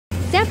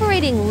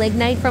Separating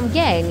lignite from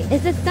gangue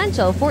is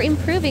essential for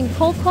improving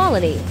coal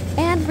quality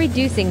and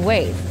reducing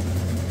waste.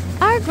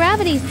 Our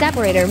gravity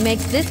separator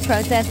makes this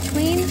process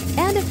clean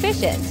and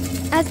efficient.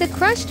 As the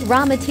crushed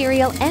raw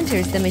material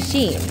enters the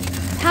machine,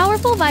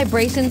 powerful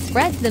vibration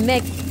spreads the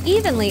mix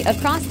evenly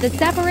across the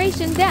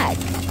separation deck.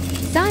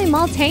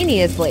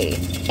 Simultaneously,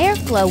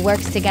 airflow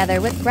works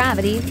together with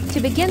gravity to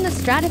begin the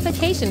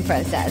stratification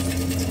process.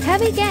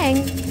 Heavy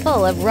gangue,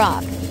 full of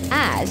rock,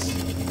 ash,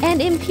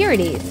 and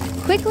impurities,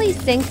 quickly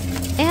sinks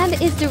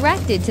and is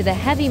directed to the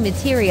heavy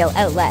material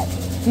outlet.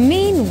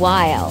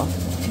 Meanwhile,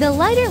 the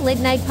lighter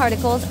lignite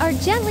particles are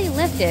gently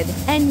lifted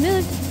and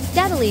moved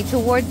steadily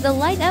towards the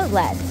light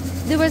outlet.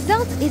 The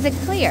result is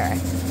a clear,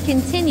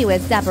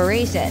 continuous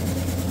separation.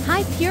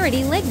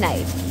 High-purity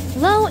lignite,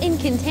 low in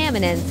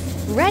contaminants,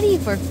 ready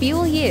for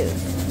fuel use.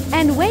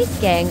 And waste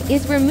gangue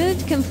is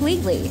removed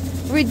completely,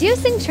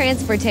 reducing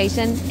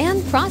transportation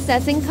and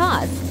processing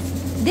costs.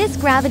 This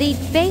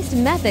gravity-based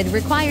method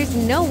requires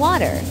no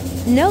water,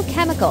 no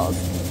chemicals,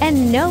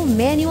 and no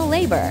manual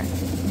labor.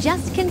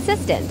 Just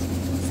consistent,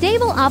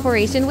 stable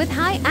operation with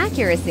high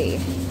accuracy.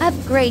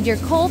 Upgrade your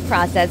coal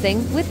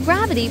processing with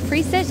gravity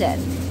precision.